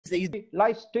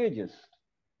life stages.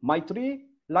 My three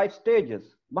life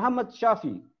stages. Mohammed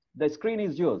Shafiee, the screen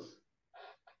is yours.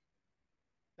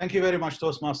 Thank you very much,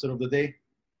 Toastmaster of the Day.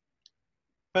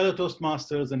 Fellow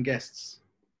Toastmasters and guests.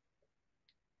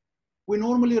 We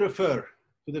normally refer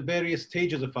to the various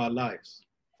stages of our lives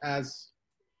as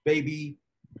baby,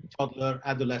 toddler,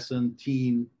 adolescent,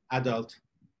 teen, adult,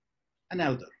 and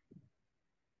elder.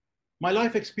 My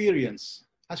life experience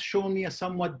has shown me a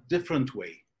somewhat different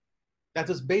way that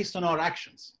is based on our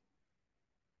actions.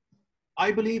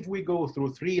 I believe we go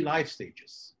through three life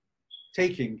stages: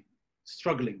 taking,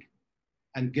 struggling,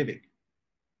 and giving.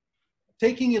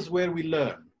 Taking is where we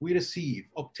learn, we receive,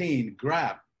 obtain,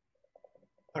 grab.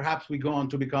 Perhaps we go on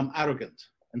to become arrogant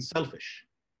and selfish.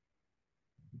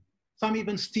 Some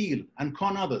even steal and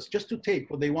con others just to take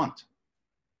what they want.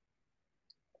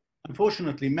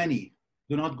 Unfortunately, many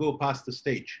do not go past the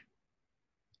stage.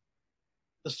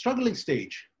 The struggling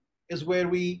stage is where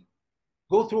we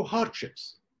go through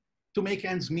hardships to make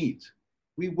ends meet.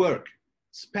 We work,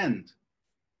 spend,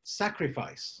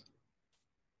 sacrifice,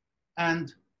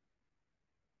 and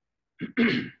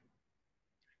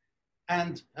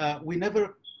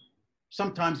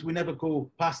sometimes we never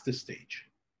go past this stage.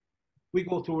 We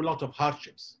go through a lot of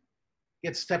hardships,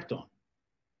 get stepped on,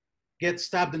 get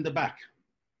stabbed in the back.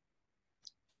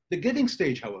 The giving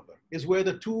stage, however, is where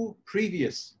the two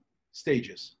previous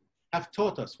stages have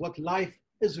taught us what life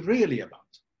is really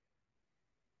about.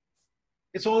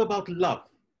 It's all about love,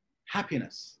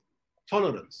 happiness,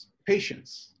 tolerance,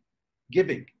 patience,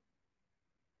 giving.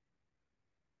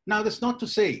 Now, that's not to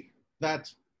say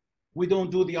that we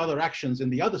don't do the other actions in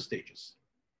the other stages,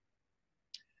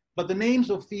 but the names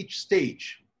of each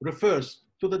stage refers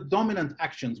to the dominant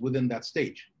actions within that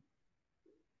stage.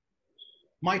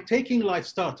 My taking life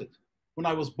started when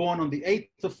I was born on the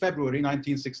 8th of February,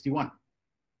 1961.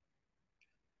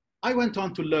 I went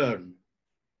on to learn,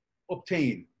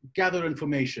 obtain, gather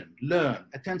information, learn,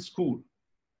 attend school.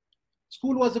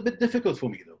 School was a bit difficult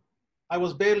for me, though. I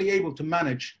was barely able to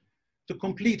manage to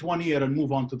complete 1 year and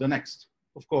move on to the next,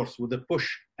 of course, with the push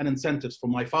and incentives from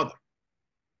my father.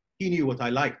 He knew what I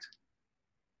liked,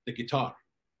 the guitar.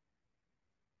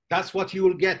 That's what you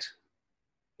will get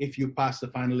if you pass the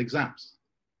final exams.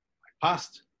 I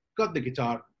passed, got the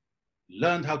guitar,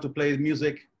 learned how to play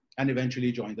music, and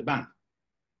eventually joined the band.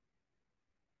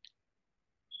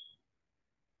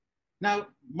 Now,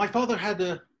 my father had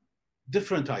a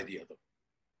different idea, though.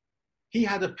 He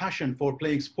had a passion for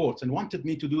playing sports and wanted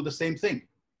me to do the same thing,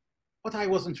 but I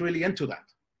wasn't really into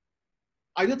that.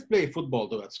 I did play football,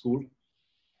 though, at school.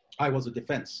 I was a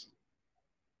defense.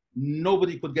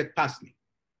 Nobody could get past me,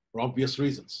 for obvious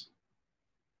reasons.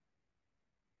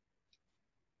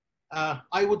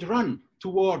 I would run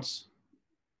towards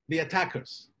the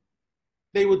attackers.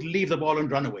 They would leave the ball and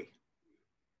run away.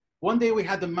 One day we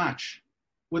had a match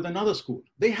with another school.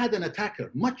 They had an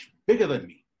attacker much bigger than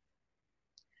me.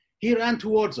 He ran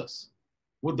towards us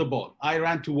with the ball. I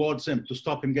ran towards him to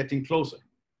stop him getting closer.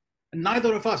 And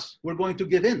neither of us were going to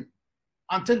give in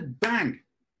until bang,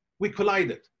 we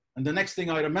collided. And the next thing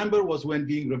I remember was when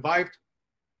being revived,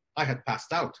 I had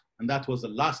passed out. And that was the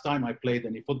last time I played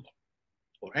any football,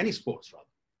 or any sports rather.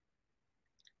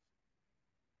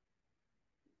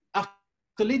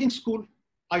 After leaving school,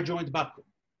 I joined BAPCO.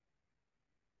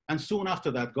 And soon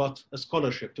after that got a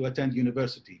scholarship to attend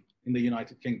university in the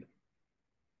United Kingdom.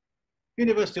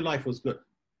 University life was good.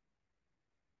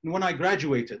 And when I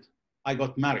graduated, I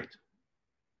got married.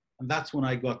 And that's when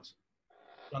I got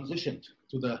transitioned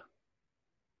to the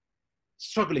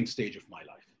struggling stage of my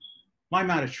life. My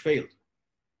marriage failed.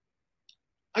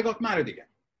 I got married again,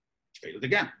 failed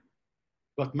again.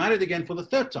 Got married again for the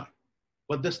third time,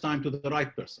 but this time to the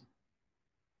right person.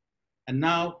 And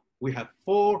now we have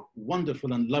 4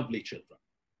 wonderful and lovely children.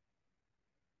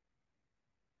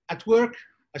 At work,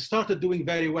 I started doing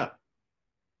very well.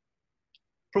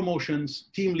 Promotions,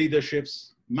 team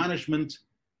leaderships, management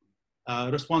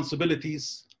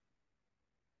responsibilities.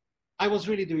 I was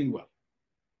really doing well,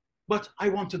 but I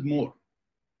wanted more.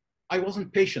 I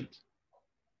wasn't patient.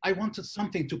 I wanted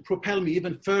something to propel me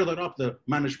even further up the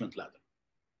management ladder.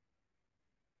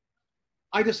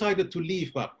 I decided to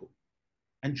leave BAPCO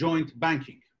and joined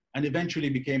banking and eventually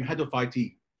became head of IT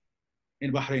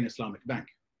in Bahrain Islamic Bank.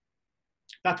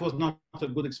 That was not a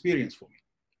good experience for me.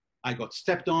 I got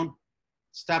stepped on,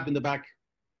 stabbed in the back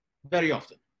very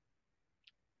often.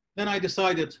 Then I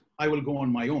decided I will go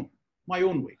on my own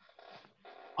way.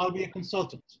 I'll be a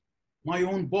consultant, my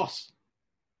own boss.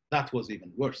 That was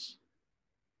even worse.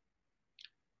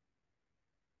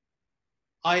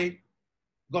 I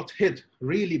got hit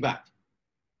really bad.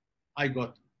 I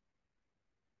got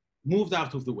moved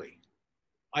out of the way.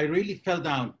 I really fell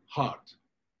down hard.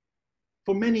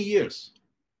 For many years,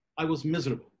 I was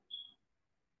miserable.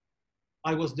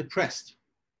 I was depressed,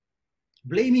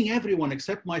 blaming everyone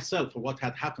except myself for what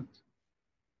had happened.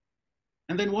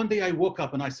 And then one day I woke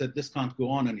up and I said, this can't go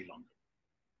on any longer.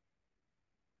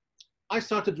 I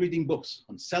started reading books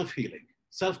on self-healing,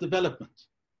 self-development,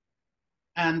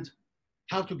 and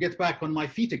how to get back on my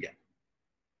feet again.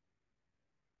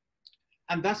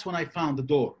 And that's when I found the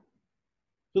door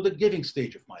to the giving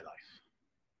stage of my life.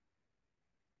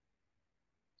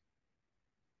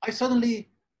 I suddenly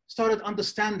started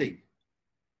understanding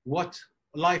what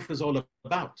life is all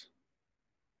about.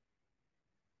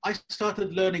 I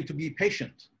started learning to be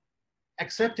patient,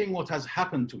 accepting what has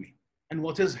happened to me and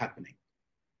what is happening.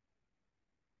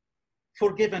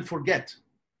 Forgive and forget.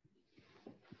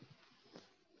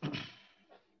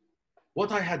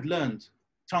 What I had learned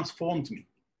transformed me.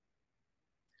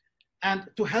 And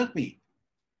to help me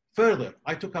further,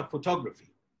 I took up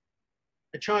photography.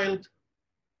 A childhood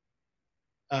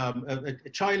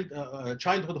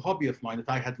hobby of mine that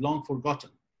I had long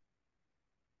forgotten.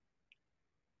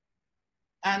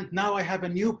 And now I have a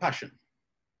new passion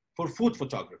for food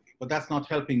photography, but that's not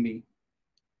helping me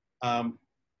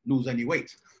lose any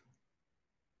weight.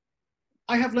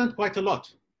 I have learned quite a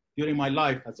lot during my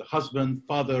life as a husband,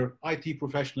 father, IT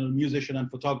professional, musician, and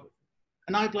photographer.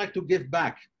 And I'd like to give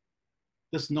back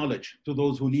this knowledge to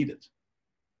those who need it.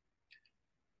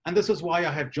 And this is why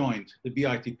I have joined the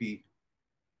BITP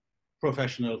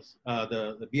professionals,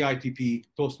 the BITP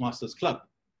Toastmasters Club.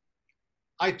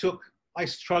 I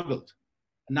struggled,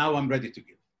 and now I'm ready to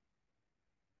give.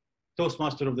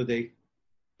 Toastmaster of the Day,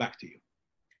 back to you.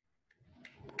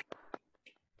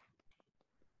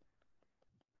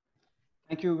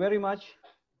 Thank you very much,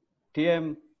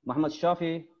 TM Mohammed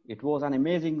Shafiee. It was an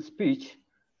amazing speech.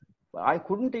 I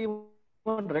couldn't even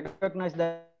recognize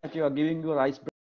that you are giving your icebreaker